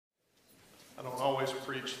always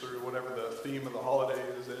preach through whatever the theme of the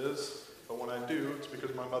holidays is, but when I do, it's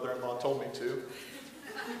because my mother-in-law told me to.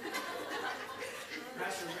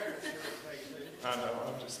 I know,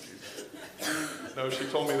 I'm just teasing. No, she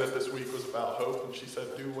told me that this week was about hope, and she said,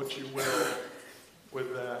 do what you will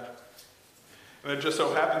with that. And it just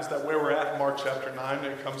so happens that where we're at in Mark chapter 9,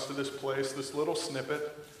 it comes to this place, this little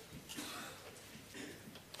snippet,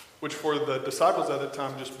 which for the disciples at the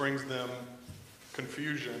time just brings them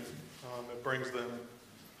confusion. It brings them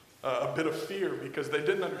a bit of fear because they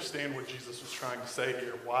didn't understand what Jesus was trying to say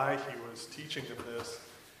here, why he was teaching them this,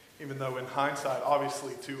 even though in hindsight,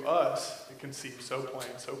 obviously to us, it can seem so plain,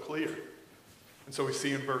 so clear. And so we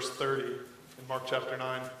see in verse 30 in Mark chapter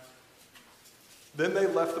 9, then they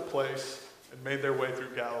left the place and made their way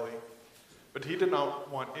through Galilee, but he did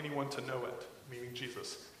not want anyone to know it, meaning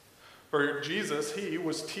Jesus. For Jesus, he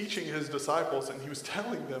was teaching his disciples and he was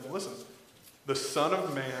telling them, listen, the Son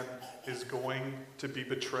of Man is going to be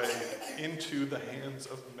betrayed into the hands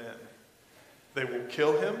of men. They will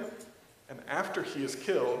kill him, and after he is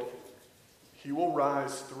killed, he will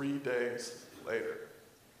rise 3 days later.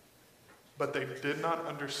 But they did not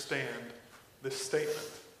understand this statement,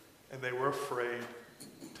 and they were afraid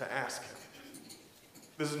to ask him.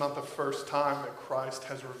 This is not the first time that Christ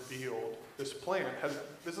has revealed this plan.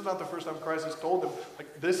 This is not the first time Christ has told them,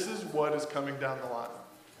 like, this is what is coming down the line.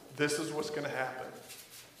 This is what's going to happen.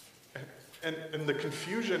 And the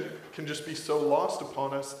confusion can just be so lost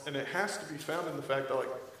upon us, and it has to be found in the fact that, like,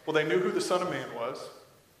 well, they knew who the Son of Man was.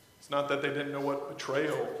 It's not that they didn't know what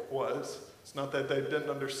betrayal was. It's not that they didn't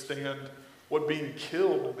understand what being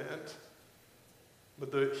killed meant,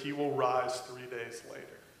 but that he will rise 3 days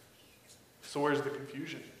later. So where's the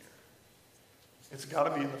confusion here? It's got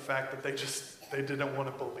to be in the fact that they didn't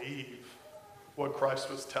want to believe what Christ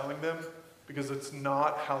was telling them, because it's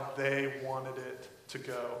not how they wanted it to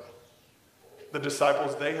go. The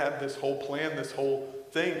disciples, they had this whole plan, this whole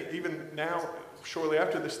thing. Even now, shortly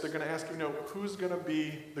after this, they're going to ask, who's going to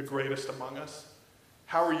be the greatest among us?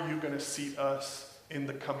 How are you going to seat us in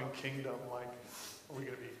the coming kingdom? Like, are we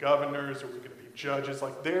going to be governors? Are we going to be judges?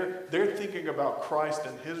 Like, they're thinking about Christ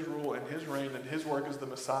and his rule and his reign and his work as the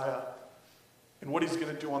Messiah and what he's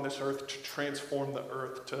going to do on this earth to transform the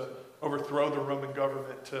earth, to overthrow the Roman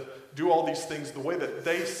government, to do all these things the way that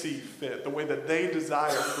they see fit, the way that they desire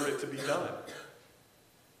for it to be done.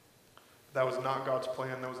 That was not God's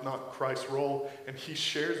plan. That was not Christ's role. And he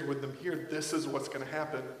shares with them here, this is what's going to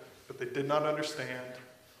happen. But they did not understand,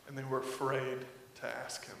 and they were afraid to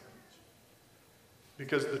ask him.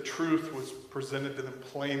 Because the truth was presented to them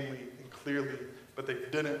plainly and clearly, but they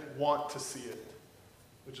didn't want to see it,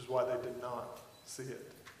 which is why they did not see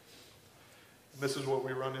it. And this is what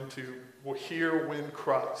we run into. We'll hear when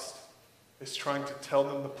Christ is trying to tell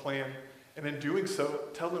them the plan, and in doing so,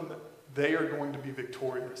 tell them that they are going to be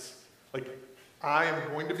victorious. Like, I am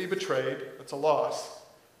going to be betrayed, that's a loss.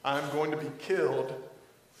 I'm going to be killed,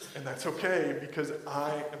 and that's okay, because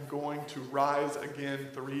I am going to rise again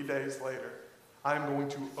 3 days later. I'm going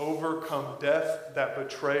to overcome death, that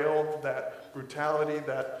betrayal, that brutality,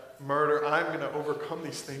 that murder. I'm going to overcome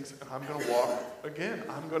these things, and I'm going to walk again.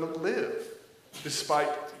 I'm going to live. Despite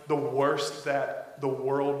the worst that the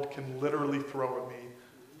world can literally throw at me,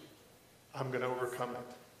 I'm going to overcome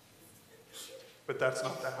it. But that's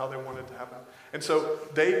not how they wanted to happen. And so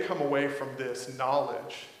they come away from this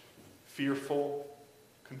knowledge fearful,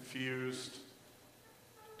 confused,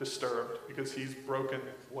 disturbed, because he's broken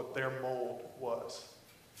what their mold was,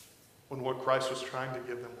 when what Christ was trying to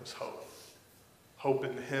give them was hope. Hope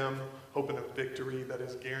in him, hope in a victory that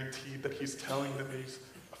is guaranteed, that he's telling them, he's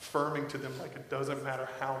affirming to them, like, it doesn't matter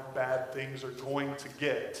how bad things are going to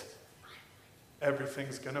get,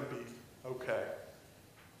 everything's going to be okay.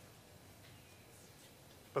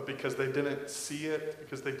 But because they didn't see it,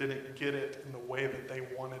 because they didn't get it in the way that they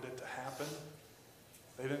wanted it to happen,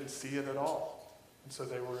 they didn't see it at all. And so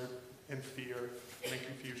they were in fear and in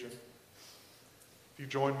confusion. If you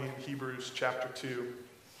join me in Hebrews chapter 2,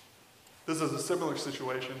 this is a similar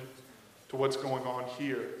situation to what's going on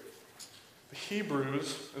here. The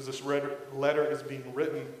Hebrews, as this letter is being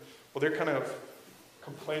written, well, they're kind of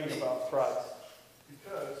complaining about Christ.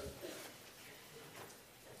 Because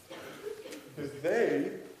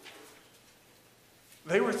they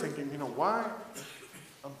were thinking, why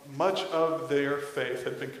much of their faith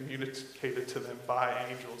had been communicated to them by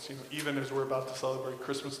angels. Even as we're about to celebrate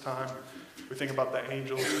Christmas time, we think about the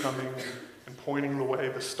angels coming and pointing the way,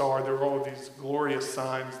 the star. There are all of these glorious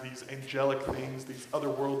signs, these angelic things, these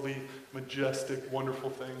otherworldly, majestic,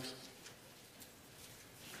 wonderful things.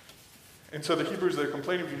 And so the Hebrews, they're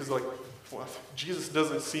complaining because, well, Jesus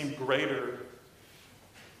doesn't seem greater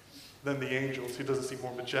than the angels. He doesn't seem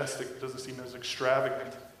more majestic. He doesn't seem as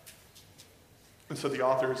extravagant. And so the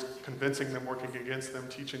author is convincing them, working against them,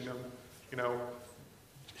 teaching them,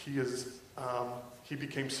 he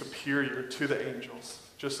became superior to the angels,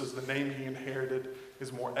 just as the name he inherited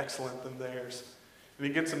is more excellent than theirs. And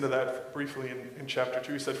he gets into that briefly in chapter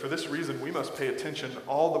 2. He said, "For this reason, we must pay attention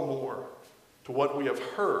all the more to what we have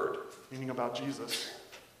heard," meaning about Jesus.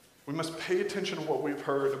 We must pay attention to what we've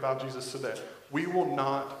heard about Jesus so that we will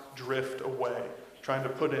not drift away, trying to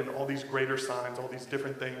put in all these greater signs, all these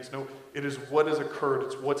different things. No, it is what has occurred.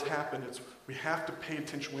 It's what's happened. We have to pay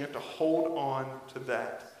attention. We have to hold on to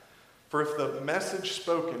that. For if the message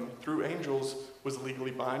spoken through angels was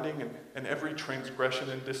legally binding and every transgression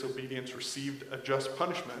and disobedience received a just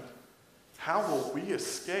punishment, how will we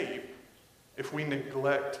escape if we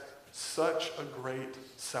neglect such a great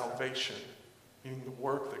salvation, meaning the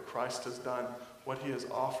work that Christ has done, what he has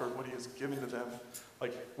offered, what he has given to them?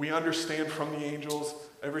 Like, we understand from the angels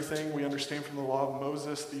everything. We understand from the law of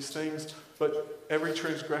Moses these things. But every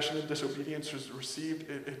transgression and disobedience is received,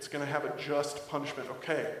 it's going to have a just punishment.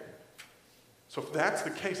 Okay. So if that's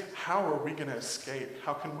the case, how are we going to escape?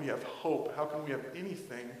 How can we have hope? How can we have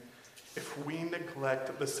anything if we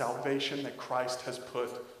neglect the salvation that Christ has put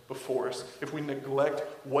before us? If we neglect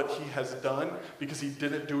what he has done because he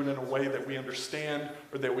didn't do it in a way that we understand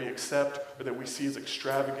or that we accept or that we see as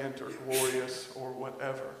extravagant or glorious or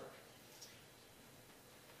whatever.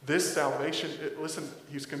 This salvation, listen,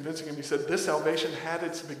 he's convincing him. He said, this salvation had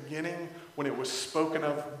its beginning when it was spoken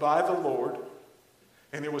of by the Lord,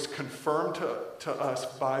 and it was confirmed to us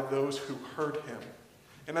by those who heard him.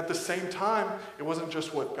 And at the same time, it wasn't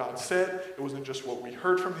just what God said. It wasn't just what we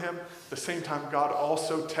heard from him. At the same time, God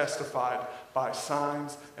also testified by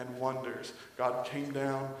signs and wonders. God came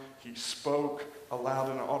down. He spoke aloud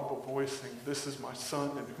in an audible voice, saying, "This is my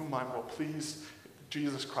son in whom I'm well pleased."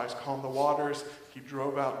 Jesus Christ calmed the waters. He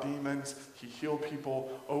drove out demons. He healed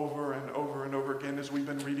people over and over and over again. As we've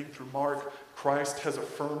been reading through Mark, Christ has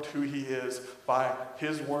affirmed who he is by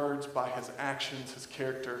his words, by his actions, his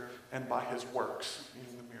character, and by his works,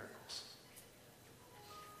 meaning the miracles.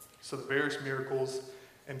 So the various miracles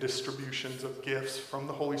and distributions of gifts from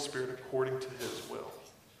the Holy Spirit according to his will.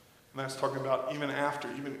 And that's talking about even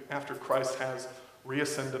after Christ has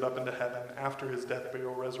reascended up into heaven, after his death,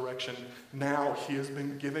 burial, resurrection. Now he has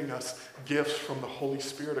been giving us gifts from the Holy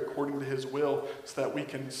Spirit according to his will so that we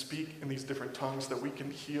can speak in these different tongues, that we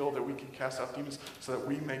can heal, that we can cast out demons, so that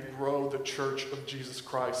we may grow the church of Jesus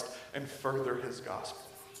Christ and further his gospel.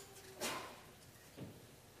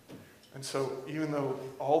 And so even though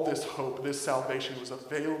all this hope, this salvation was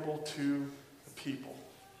available to the people,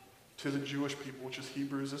 to the Jewish people, which is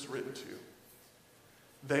Hebrews is written to,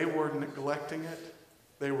 they were neglecting it,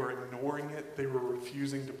 they were ignoring it, they were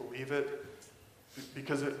refusing to believe it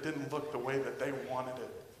because it didn't look the way that they wanted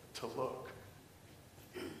it to look.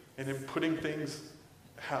 And in putting things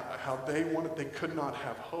how they wanted, they could not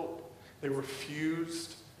have hope. They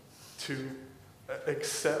refused to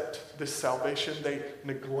accept this salvation. They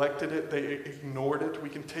neglected it, they ignored it. We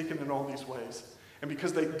can take it in all these ways. And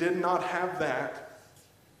because they did not have that,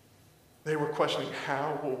 they were questioning,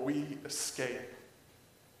 how will we escape?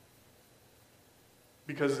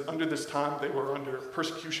 Because under this time, they were under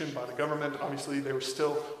persecution by the government. Obviously, they were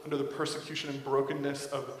still under the persecution and brokenness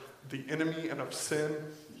of the enemy and of sin.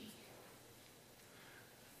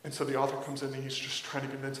 And so the author comes in and he's just trying to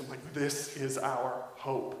convince them, like, this is our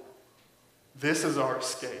hope. This is our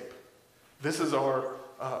escape. This is our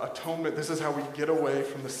atonement. This is how we get away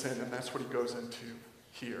from the sin. And that's what he goes into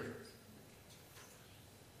here.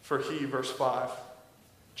 For he, verse 5,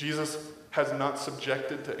 Jesus has not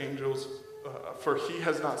subjected to angels. For he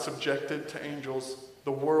has not subjected to angels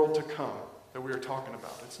the world to come that we are talking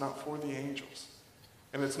about. It's not for the angels.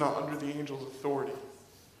 And it's not under the angels' authority.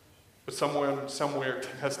 But someone somewhere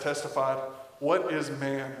has testified, what is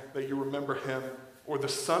man that you remember him, or the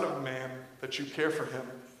son of man that you care for him?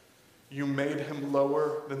 You made him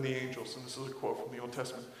lower than the angels. And this is a quote from the Old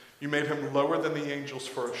Testament. You made him lower than the angels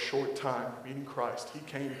for a short time, meaning Christ. He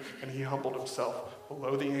came and he humbled himself.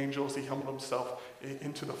 Below the angels, he humbled himself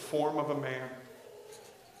into the form of a man.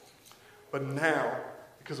 But now,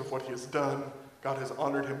 because of what he has done, God has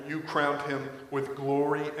honored him. You crowned him with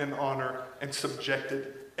glory and honor and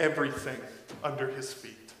subjected everything under his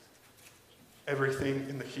feet. Everything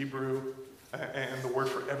in the Hebrew and the word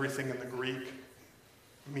for everything in the Greek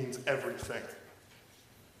means everything.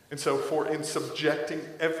 And so for in subjecting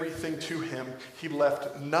everything to him, he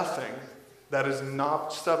left nothing that is not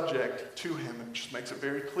subject to him. It just makes it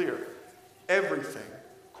very clear. Everything,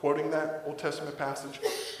 quoting that Old Testament passage,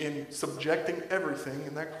 in subjecting everything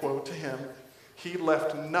in that quote to him, He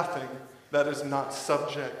left nothing that is not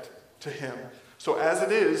subject to him. So as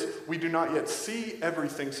it is, we do not yet see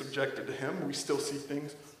everything subjected to him. We still see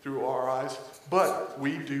things through our eyes, but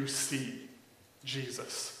we do see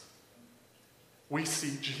Jesus. We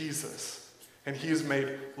see Jesus. And he is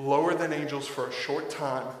made lower than angels for a short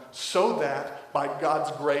time so that by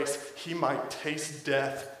God's grace, he might taste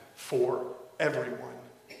death for everyone.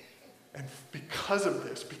 And because of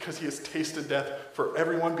this, because he has tasted death for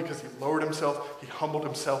everyone, because he lowered himself, he humbled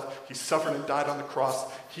himself, he suffered and died on the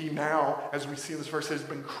cross, he now, as we see in this verse, has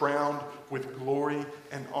been crowned with glory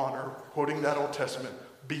and honor, quoting that Old Testament,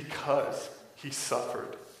 because he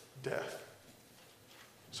suffered death.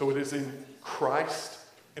 So it is in Christ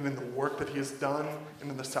and in the work that he has done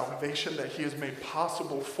and in the salvation that he has made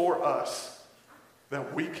possible for us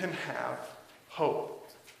that we can have hope.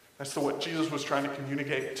 That's what Jesus was trying to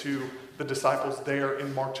communicate to the disciples there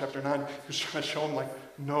in Mark chapter 9. He was trying to show them, like,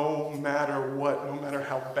 no matter what, no matter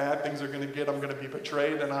how bad things are going to get, I'm going to be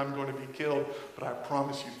betrayed and I'm going to be killed. But I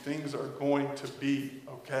promise you, things are going to be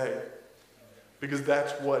okay. Because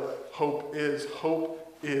that's what hope is.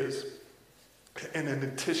 Hope is an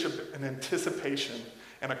anticipation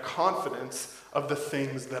and a confidence of the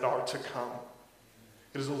things that are to come.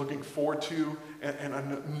 It is a looking forward to and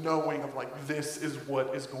a knowing of, like, this is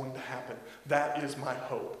what is going to happen. That is my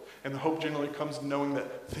hope. And the hope generally comes knowing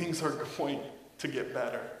that things are going to get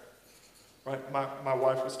better. Right? My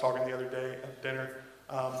wife was talking the other day at dinner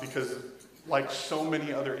because, like so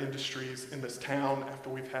many other industries in this town, after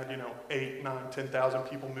we've had, 8, 9, 10,000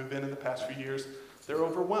 people move in the past few years, they're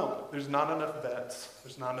overwhelmed. There's not enough vets.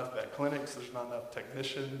 There's not enough vet clinics. There's not enough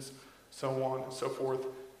technicians, so on and so forth.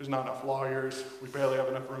 There's not enough lawyers. We barely have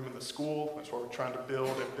enough room in the school. That's why we're trying to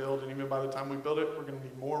build. And even by the time we build it, we're going to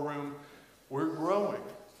need more room. We're growing.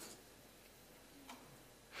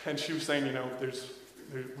 And she was saying,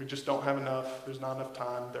 we just don't have enough. There's not enough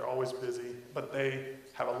time. They're always busy. But they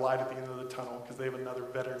have a light at the end of the tunnel because they have another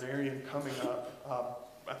veterinarian coming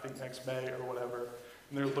up, I think next May or whatever.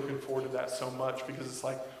 And they're looking forward to that so much because it's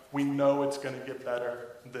like, we know it's going to get better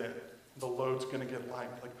then. The load's going to get light.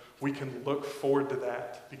 Like, we can look forward to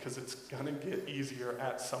that because it's going to get easier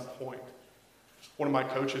at some point. One of my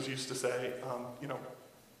coaches used to say,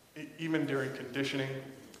 even during conditioning,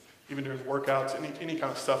 even during workouts, any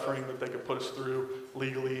kind of suffering that they could put us through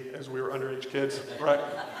legally as we were underage kids, right?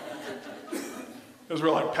 As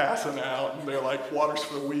we're like passing out and they're like, water's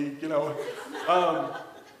for the weak,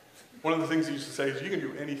 One of the things he used to say is, you can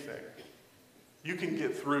do anything. You can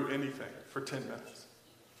get through anything for 10 minutes.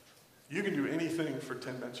 You can do anything for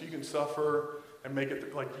 10 minutes. You can suffer and make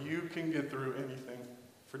it, you can get through anything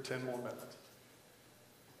for 10 more minutes.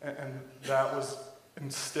 And that was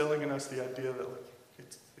instilling in us the idea that,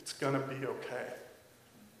 it's going to be okay.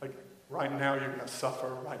 Like, right now you're going to suffer.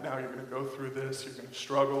 Right now you're going to go through this. You're going to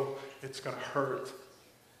struggle. It's going to hurt.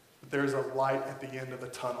 But there's a light at the end of the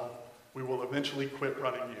tunnel. We will eventually quit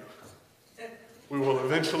running you. We will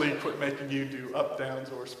eventually quit making you do up, downs,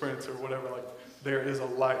 or sprints or whatever. There is a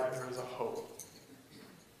light, there is a hope.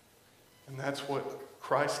 And that's what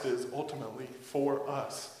Christ is ultimately for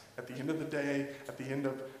us. At the end of the day, at the end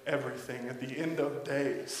of everything, at the end of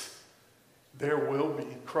days, there will be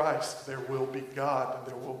Christ, there will be God,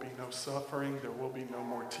 there will be no suffering, there will be no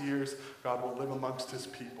more tears. God will live amongst his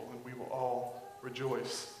people, and we will all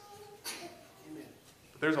rejoice.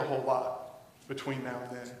 But there's a whole lot between now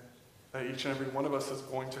and then that each and every one of us is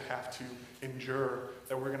going to have to endure,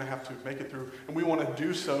 that we're going to have to make it through. And we want to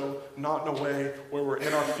do so not in a way where we're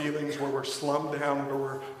in our feelings, where we're slummed down, where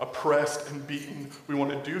we're oppressed and beaten. We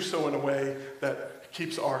want to do so in a way that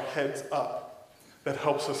keeps our heads up, that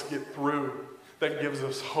helps us get through, that gives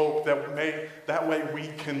us hope, that way we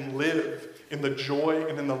can live in the joy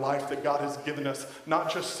and in the life that God has given us.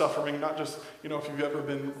 Not just suffering, not just, if you've ever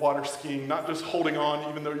been water skiing, not just holding on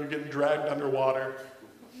even though you're getting dragged underwater,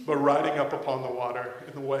 but riding up upon the water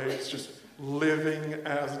in the way it's just living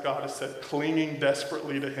as God has said, clinging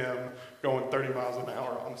desperately to him, going 30 miles an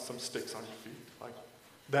hour on some sticks on your feet.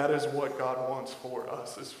 That is what God wants for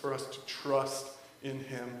us, is for us to trust in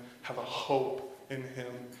him, have a hope in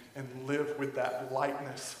him, and live with that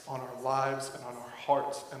lightness on our lives and on our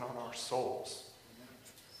hearts and on our souls.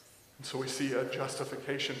 And so we see a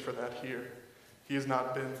justification for that here.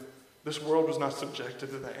 This world was not subjected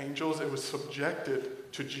to the angels, it was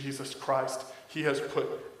subjected to Jesus Christ. He has put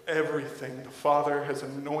everything. The Father has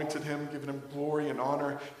anointed him, given him glory and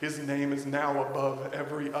honor. His name is now above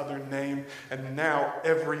every other name, and now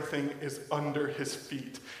everything is under his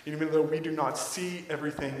feet. And even though we do not see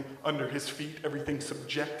everything under his feet, everything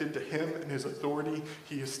subjected to him and his authority,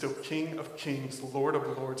 he is still King of kings, Lord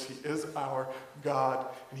of lords. He is our God,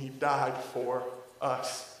 and he died for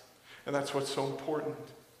us. And that's what's so important.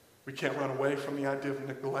 We can't run away from the idea of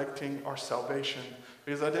neglecting our salvation,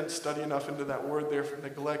 because I didn't study enough into that word there for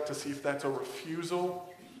neglect to see if that's a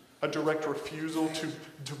refusal, a direct refusal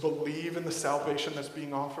to believe in the salvation that's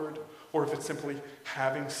being offered, or if it's simply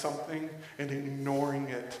having something and ignoring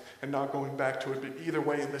it and not going back to it. But either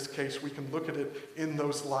way, in this case, we can look at it in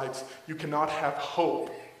those lights. You cannot have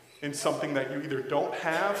hope in something that you either don't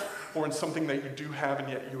have or in something that you do have and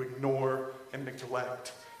yet you ignore and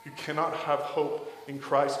neglect. You cannot have hope in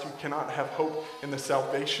Christ. You cannot have hope in the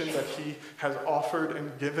salvation that he has offered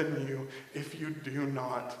and given you if you do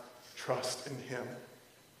not trust in him.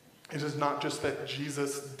 It is not just that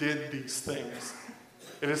Jesus did these things.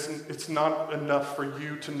 It's not enough for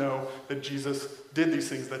you to know that Jesus did these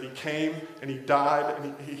things, that he came and he died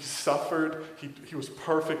and he suffered. He was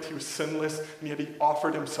perfect, he was sinless, and yet he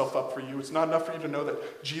offered himself up for you. It's not enough for you to know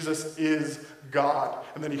that Jesus is God,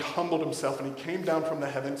 and then he humbled himself and he came down from the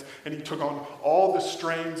heavens and he took on all the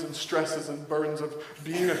strains and stresses and burdens of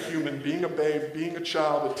being a human, being a babe, being a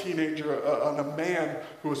child, a teenager, a man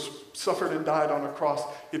who has suffered and died on a cross.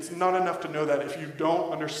 It's not enough to know that if you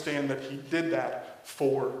don't understand that he did that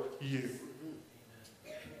for you.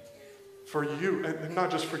 For you, and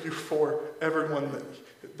not just for you, for everyone,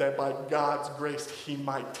 that by God's grace he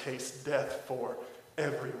might taste death for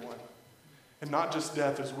everyone. And not just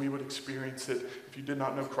death as we would experience it if you did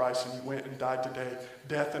not know Christ and you went and died today.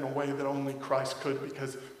 Death in a way that only Christ could,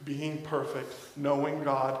 because being perfect, knowing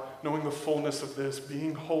God, knowing the fullness of this,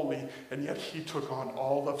 being holy, and yet he took on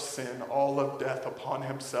all of sin, all of death upon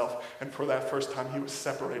himself. And for that first time he was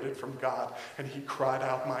separated from God. And he cried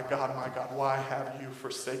out, my God, why have you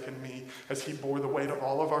forsaken me? As he bore the weight of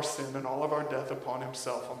all of our sin and all of our death upon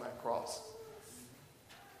himself on that cross.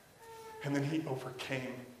 And then he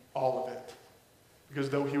overcame all of it. Because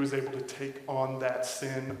though he was able to take on that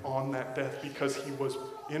sin, on that death, because he was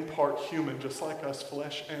in part human, just like us,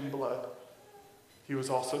 flesh and blood, he was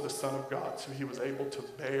also the Son of God. So he was able to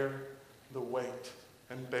bear the weight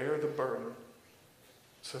and bear the burden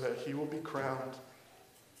so that he will be crowned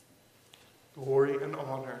glory and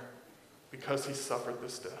honor because he suffered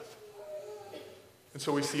this death. And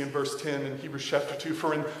so we see in verse 10 in Hebrews chapter 2,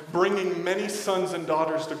 for in bringing many sons and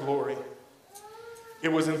daughters to glory,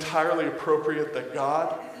 it was entirely appropriate that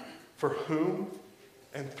God, for whom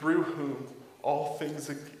and through whom all things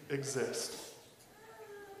exist,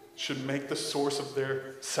 should make the source of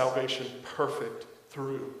their salvation perfect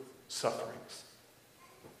through sufferings.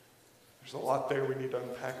 There's a lot there we need to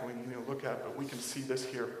unpack and we need to look at, but we can see this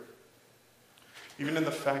here. Even in the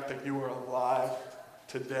fact that you are alive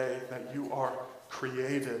today, that you are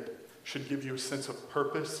created, should give you a sense of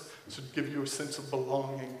purpose, should give you a sense of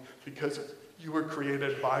belonging, because you were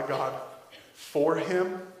created by God for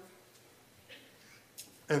him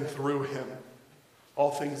and through him.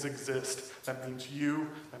 All things exist. That means you,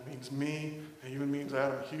 that means me, that even means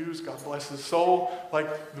Adam Hughes, God bless his soul. Like,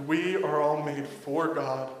 we are all made for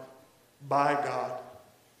God, by God.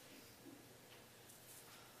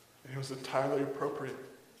 And it was entirely appropriate.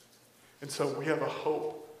 And so we have a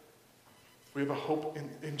hope. We have a hope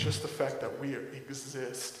in just the fact that we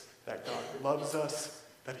exist, that God loves us,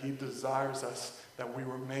 that he desires us, that we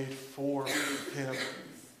were made for him.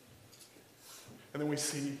 And then we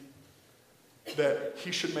see that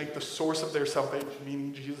he should make the source of their salvation,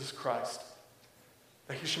 meaning Jesus Christ,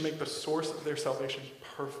 that he should make the source of their salvation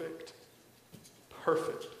perfect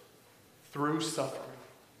through suffering.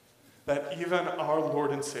 That even our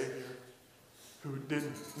Lord and Savior, who did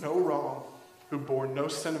no wrong, who bore no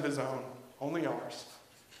sin of his own, only ours,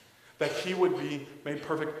 that he would be made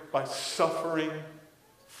perfect by suffering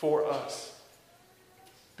for us,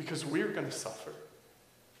 because we're going to suffer.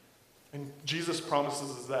 And Jesus promises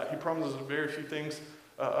us that. He promises very few things,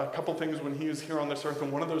 a couple things when he was here on this earth,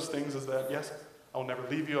 and one of those things is that, yes, I will never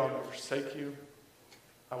leave you, I will never forsake you,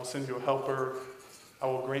 I will send you a helper, I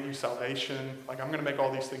will grant you salvation. Like, I'm going to make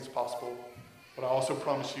all these things possible, but I also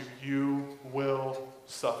promise you, you will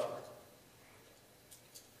suffer.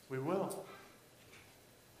 We will.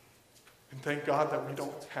 And thank God that we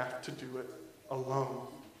don't have to do it alone.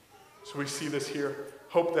 So we see this here.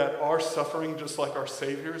 Hope that our suffering, just like our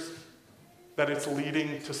Savior's, that it's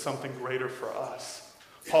leading to something greater for us.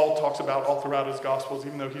 Paul talks about all throughout his Gospels,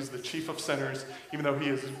 even though he's the chief of sinners, even though he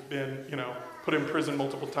has been, put in prison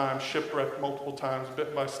multiple times, shipwrecked multiple times,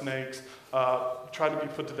 bitten by snakes, tried to be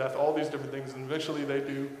put to death, all these different things, and eventually they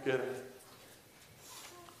do get it.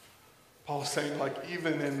 Paul is saying, like,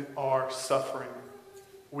 even in our suffering,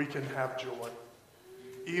 we can have joy.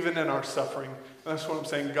 Even in our suffering. And that's what I'm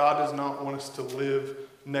saying. God does not want us to live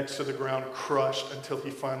next to the ground crushed until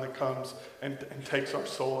he finally comes and takes our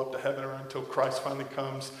soul up to heaven, or until Christ finally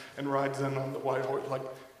comes and rides in on the white horse. Like,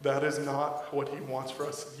 that is not what he wants for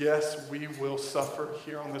us. Yes, we will suffer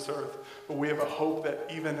here on this earth, but we have a hope that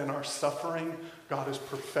even in our suffering, God is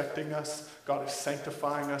perfecting us, God is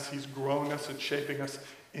sanctifying us, he's growing us and shaping us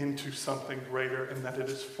into something greater, and that it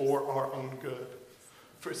is for our own good.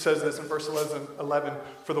 For it says this in verse 11,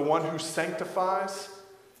 for the one who sanctifies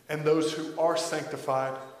and those who are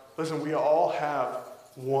sanctified, listen, we all have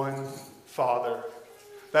one Father.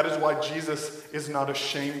 That is why Jesus is not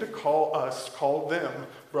ashamed to call them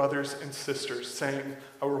brothers and sisters, saying,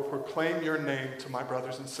 I will proclaim your name to my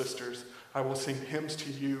brothers and sisters. I will sing hymns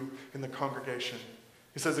to you in the congregation.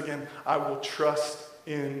 He says again, I will trust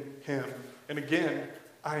in him. And again,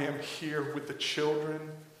 I am here with the children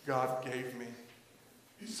God gave me.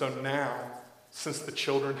 So now, since the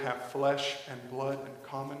children have flesh and blood in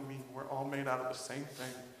common, meaning we're all made out of the same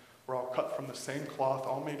thing, we're all cut from the same cloth,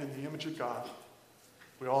 all made in the image of God.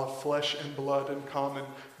 We all have flesh and blood in common.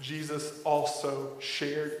 Jesus also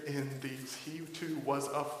shared in these. He too was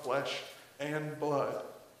of flesh and blood,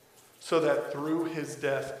 so that through his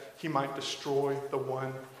death he might destroy the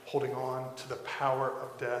one holding on to the power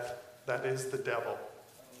of death, that is the devil,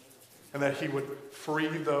 and that he would free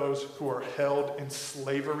those who are held in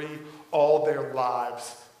slavery all their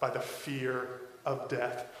lives by the fear of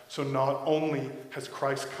death. So not only has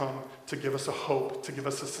Christ come to give us a hope, to give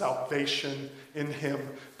us a salvation in him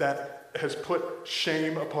that has put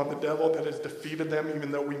shame upon the devil, that has defeated them,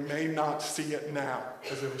 even though we may not see it now,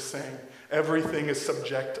 as it was saying. Everything is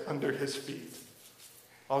subject under his feet.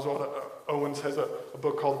 Oswald Owens has a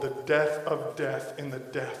book called The Death of Death in the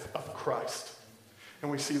Death of Christ. And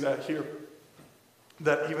we see that here,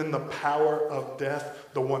 that even the power of death,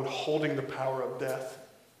 the one holding the power of death,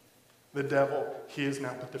 the devil, he is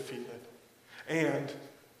now defeated. And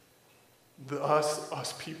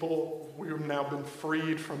us people, we've now been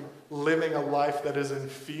freed from living a life that is in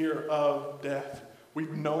fear of death. We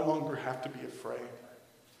no longer have to be afraid,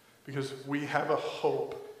 because we have a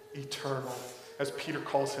hope eternal. As Peter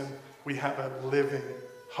calls him, we have a living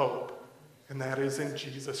hope, and that is in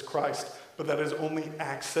Jesus Christ. But that is only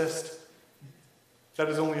accessed, that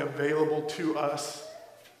is only available to us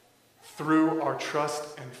through our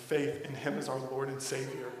trust and faith in him as our Lord and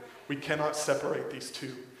Savior. We cannot separate these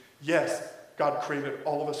two. Yes, God created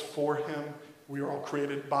all of us for him. We are all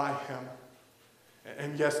created by him.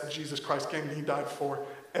 And yes, Jesus Christ came and he died for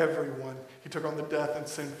everyone. He took on the death and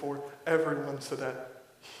sin for everyone, so that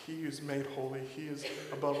he is made holy. He is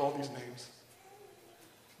above all these names.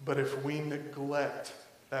 But if we neglect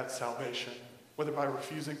that salvation, whether by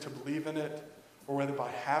refusing to believe in it, or whether by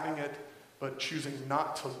having it, but choosing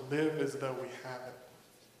not to live as though we have it,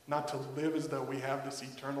 not to live as though we have this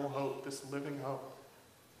eternal hope, this living hope,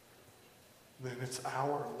 then it's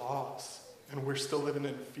our loss. And we're still living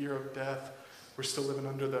in fear of death. We're still living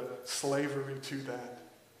under the slavery to that.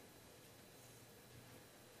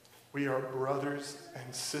 We are brothers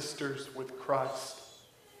and sisters with Christ.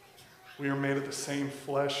 We are made of the same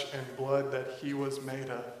flesh and blood that he was made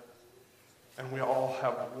of. And we all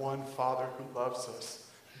have one Father who loves us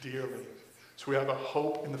dearly. So we have a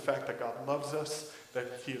hope in the fact that God loves us, that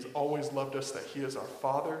he has always loved us, that he is our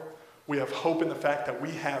Father. We have hope in the fact that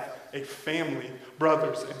we have a family,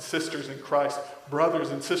 brothers and sisters in Christ,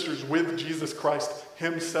 brothers and sisters with Jesus Christ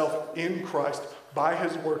himself in Christ by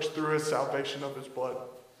his works through his salvation of his blood.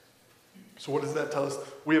 So what does that tell us?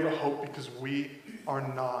 We have a hope because we are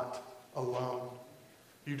not alone.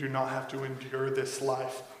 You do not have to endure this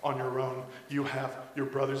life on your own. You have your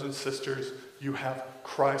brothers and sisters. You have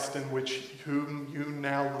Christ in whom you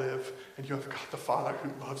now live. And you have God the Father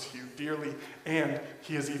who loves you dearly. And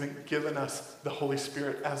he has even given us the Holy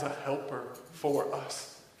Spirit as a helper for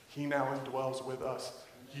us. He now indwells with us.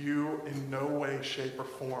 You in no way, shape, or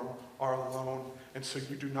form are alone. And so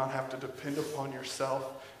you do not have to depend upon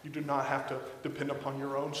yourself. You do not have to depend upon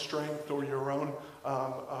your own strength or your own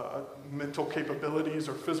mental capabilities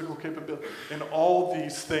or physical capabilities. In all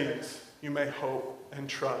these things, you may hope and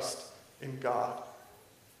trust in God,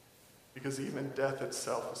 because even death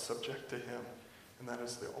itself is subject to him, and that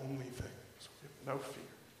is the only thing. So we have no fear.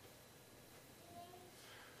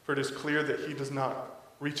 For it is clear that he does not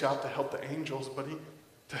reach out to help the angels, but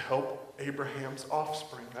to help Abraham's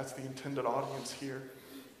offspring. That's the intended audience here.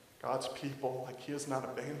 God's people. Like, he has not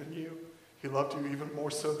abandoned you. He loved you even more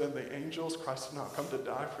so than the angels. Christ did not come to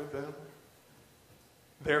die for them.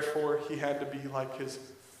 Therefore, he had to be like his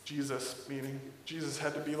Jesus, meaning Jesus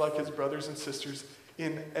had to be like his brothers and sisters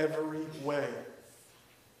in every way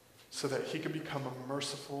so that he could become a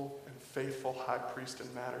merciful and faithful high priest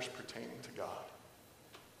in matters pertaining to God.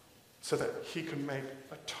 So that he could make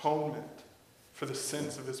atonement for the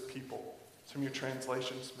sins of his people. Some of your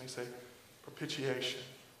translations may say propitiation.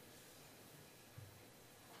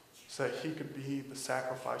 So that he could be the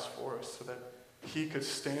sacrifice for us, so that he could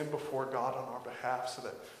stand before God on our behalf, so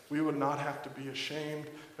that we would not have to be ashamed,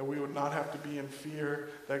 that we would not have to be in fear,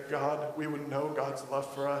 that we would know God's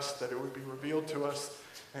love for us, that it would be revealed to us,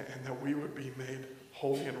 and that we would be made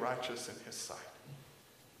holy and righteous in his sight.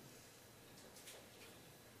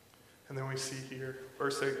 And then we see here,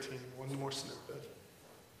 verse 18, one more snippet.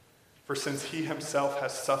 For since he himself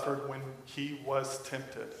has suffered when he was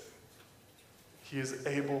tempted, he is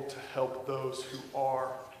able to help those who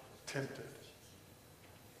are tempted.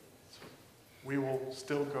 So we will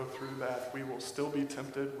still go through that. We will still be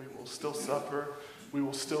tempted. We will still suffer. We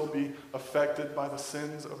will still be affected by the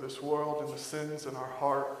sins of this world and the sins in our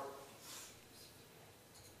heart.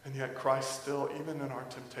 And yet Christ still, even in our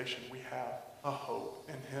temptation, we have a hope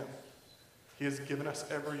in him. He has given us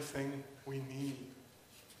everything we need.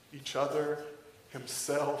 Each other,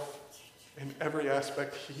 himself, in every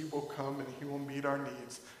aspect, he will come and he will meet our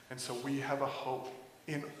needs. And so we have a hope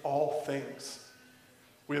in all things.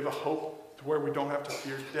 We have a hope to where we don't have to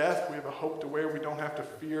fear death. We have a hope to where we don't have to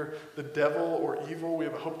fear the devil or evil. We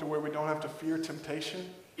have a hope to where we don't have to fear temptation.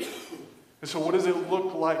 And so what does it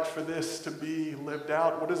look like for this to be lived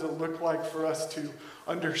out? What does it look like for us to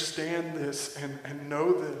understand this and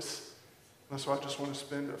know this? And so I just want to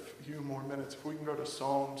spend a few more minutes. If we can go to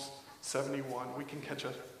Psalms 71, we can catch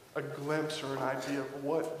a glimpse or an idea of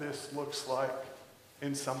what this looks like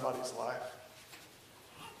in somebody's life.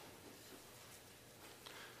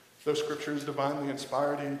 Those scriptures divinely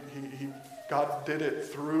inspired. God did it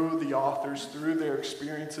through the authors, through their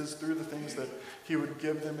experiences, through the things that he would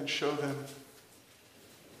give them and show them.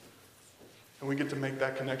 And we get to make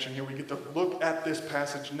that connection here. We get to look at this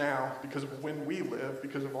passage now because of when we live,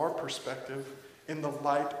 because of our perspective, in the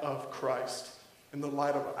light of Christ, in the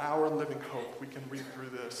light of our living hope. We can read through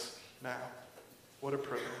this now. What a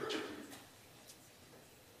privilege.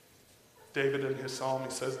 David in his psalm,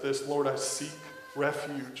 he says this, Lord, I seek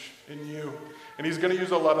refuge in you. And he's going to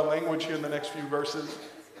use a lot of language here in the next few verses,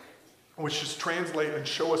 which just translate and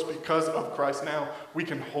show us because of Christ now, we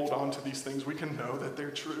can hold on to these things. We can know that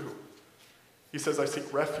they're true. He says, I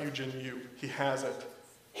seek refuge in you. He has it.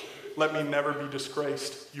 Let me never be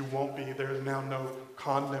disgraced. You won't be. There is now no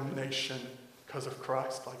condemnation because of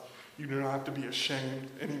Christ. Like, you do not have to be ashamed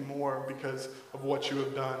anymore because of what you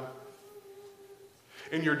have done.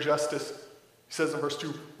 In your justice, he says in verse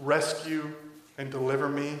 2, rescue and deliver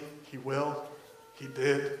me. He will. He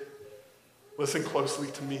did. Listen closely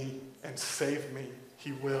to me and save me.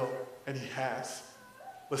 He will, and he has.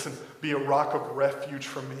 Listen, be a rock of refuge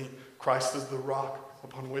for me. Christ is the rock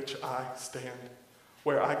upon which I stand,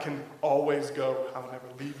 where I can always go. I will never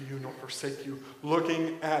leave you nor forsake you.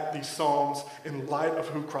 Looking at these Psalms in light of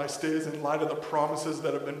who Christ is, in light of the promises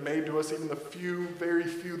that have been made to us, even the few, very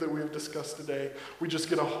few that we have discussed today, we just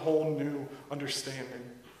get a whole new understanding.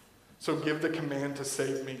 So give the command to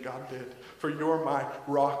save me, God did. For you're my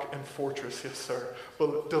rock and fortress, yes, sir.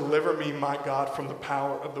 But deliver me, my God, from the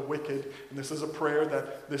power of the wicked. And this is a prayer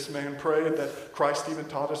that this man prayed, that Christ even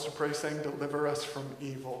taught us to pray, saying, deliver us from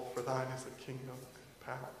evil, for thine is the kingdom and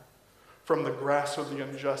power. From the grasp of the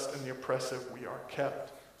unjust and the oppressive we are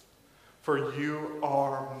kept. For you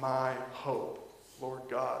are my hope, Lord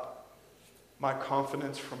God, my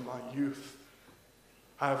confidence from my youth.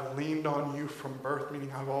 I have leaned on you from birth,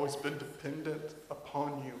 meaning I've always been dependent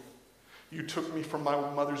upon you. You took me from my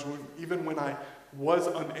mother's womb, even when I was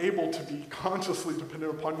unable to be consciously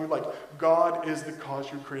dependent upon you. Like, God is the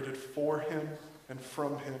cause you created for him and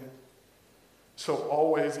from him. So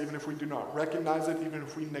always, even if we do not recognize it, even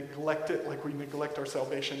if we neglect it, like we neglect our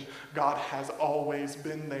salvation, God has always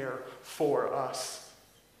been there for us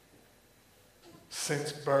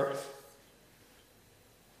since birth.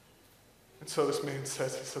 And so this man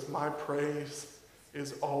says, he says, my praise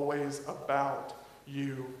is always about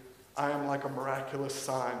you. I am like a miraculous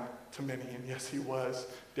sign to many. And yes, he was.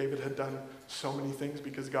 David had done so many things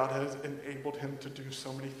because God has enabled him to do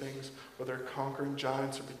so many things, whether conquering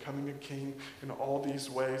giants or becoming a king in all these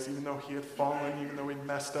ways, even though he had fallen, even though he'd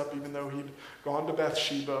messed up, even though he'd gone to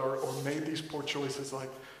Bathsheba or made these poor choices, like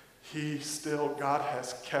God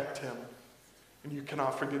has kept him. And you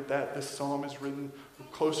cannot forget that. This psalm is written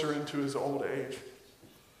closer into his old age.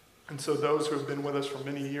 And so those who have been with us for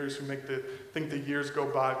many years, who think the years go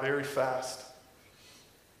by very fast,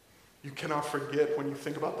 you cannot forget when you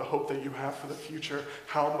think about the hope that you have for the future,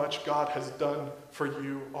 how much God has done for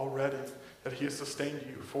you already, that he has sustained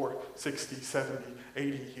you for 60, 70,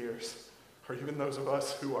 80 years. Or even those of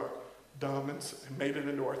us who are dumb and made it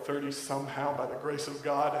into our 30s somehow by the grace of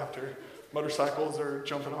God after motorcycles or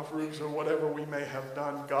jumping off roofs or whatever we may have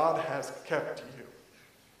done, God has kept you.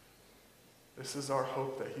 This is our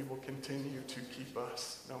hope, that he will continue to keep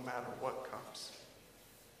us no matter what comes.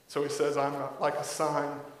 So he says, I'm like a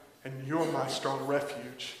sign, and you're my strong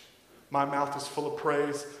refuge. My mouth is full of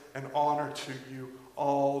praise and honor to you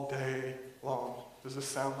all day long. Does this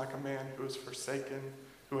sound like a man who has forsaken,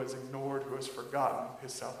 who has ignored, who has forgotten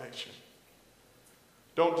his salvation?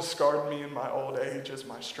 Don't discard me in my old age as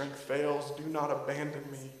my strength fails. Do not abandon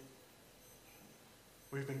me.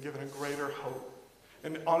 We've been given a greater hope.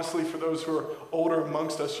 And honestly, for those who are older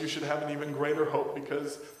amongst us, you should have an even greater hope,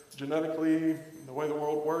 because genetically, the way the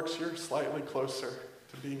world works, you're slightly closer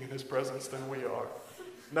to being in his presence than we are.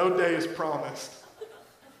 No day is promised,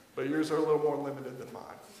 but yours are a little more limited than mine.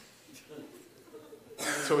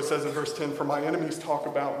 So it says in verse 10, for my enemies talk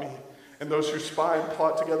about me, and those who spy and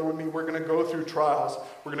plot together with me. We're going to go through trials.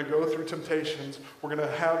 We're going to go through temptations. We're going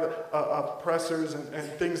to have oppressors and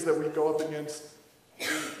things that we go up against.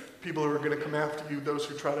 People who are going to come after you, those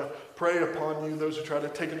who try to prey upon you, those who try to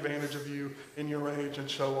take advantage of you in your age, and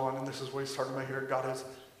so on. And this is what he's talking about here.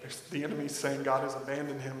 The enemy's saying God has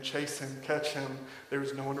abandoned him, chase him, catch him. There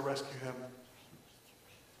is no one to rescue him.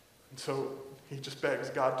 And so he just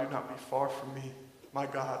begs, God, do not be far from me. My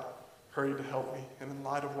God, hurry to help me. And in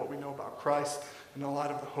light of what we know about Christ, and in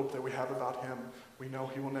light of the hope that we have about him, we know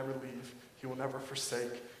he will never leave. He will never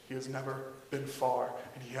forsake. He has never been far,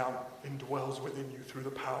 and he indwells within you through the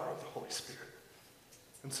power of the Holy Spirit.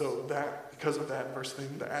 And so because of that, verse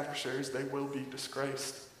 10, the adversaries, they will be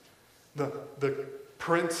disgraced. The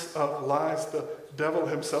prince of lies, the devil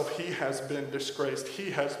himself, he has been disgraced. He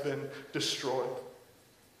has been destroyed.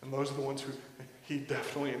 And those are the ones who he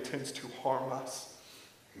definitely intends to harm us.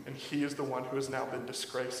 And he is the one who has now been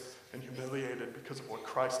disgraced and humiliated because of what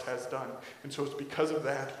Christ has done. And so it's because of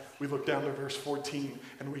that, we look down to verse 14,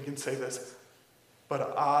 and we can say this,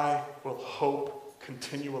 but I will hope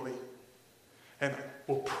continually, and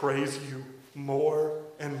will praise you more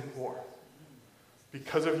and more.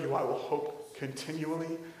 Because of you, I will hope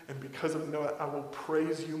continually, and because of Noah, I will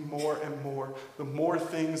praise you more and more. The more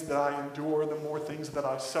things that I endure, the more things that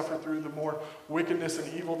I suffer through, the more wickedness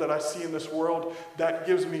and evil that I see in this world, that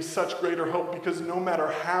gives me such greater hope, because no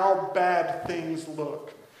matter how bad things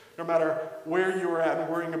look, no matter where you are at and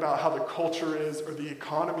worrying about how the culture is or the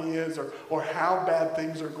economy is or how bad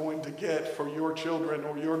things are going to get for your children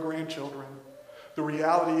or your grandchildren, the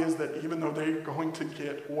reality is that even though they're going to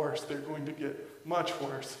get worse, they're going to get much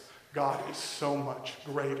worse, God is so much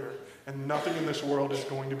greater, and nothing in this world is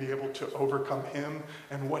going to be able to overcome him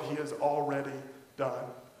and what he has already done.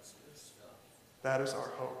 That is our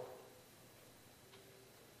hope.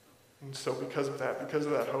 And so because of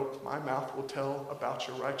that hope, my mouth will tell about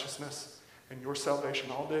your righteousness and your salvation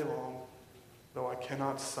all day long, though I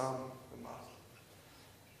cannot sum them up.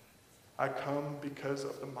 I come because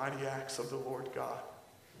of the mighty acts of the Lord God.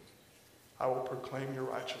 I will proclaim your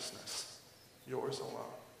righteousness, yours alone.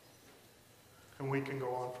 And we can go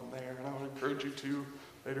on from there. And I would encourage you to,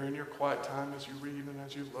 later in your quiet time as you read and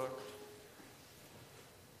as you look.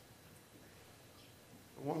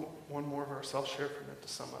 One more verse I'll share from it to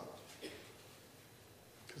sum up,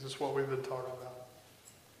 because it's what we've been talking about.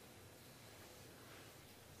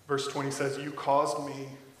 Verse 20 says, you caused me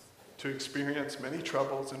to experience many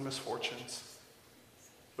troubles and misfortunes,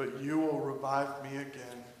 but you will revive me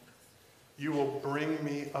again. You will bring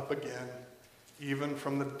me up again, even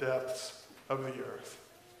from the depths of the earth.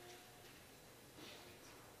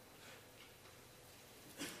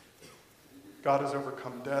 God has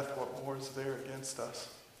overcome death. What more is there against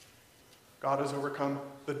us? God has overcome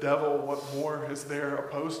the devil. What more is there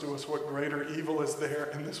opposed to us? What greater evil is there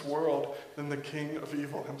in this world than the king of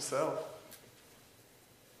evil himself?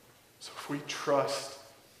 So if we trust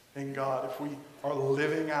in God, if we are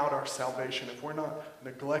living out our salvation, if we're not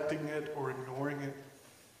neglecting it or ignoring it,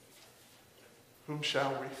 whom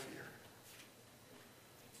shall we fear?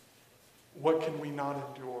 What can we not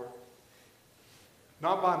endure?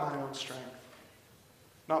 Not by my own strength,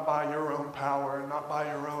 not by your own power, not by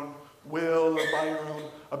your own will or by your own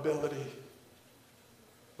ability,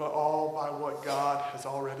 but all by what God has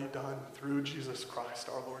already done through Jesus Christ,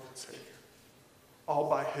 our Lord and Savior. All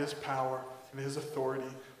by his power and his authority,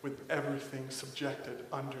 with everything subjected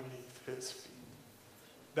underneath his feet.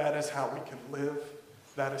 That is how we can live.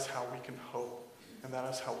 that is how we can hope, and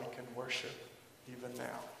that is how we can worship even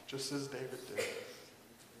now, just as David did.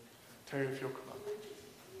 Terry, if you'll come up.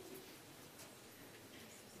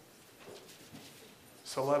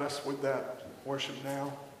 So let us, with that, worship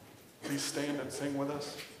now. Please stand and sing with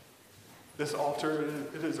us. This altar,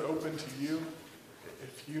 it is open to you.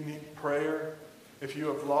 If you need prayer, if you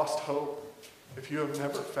have lost hope, if you have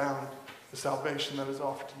never found the salvation that is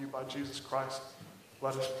offered to you by Jesus Christ,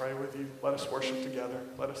 let us pray with you. Let us worship together.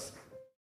 Let us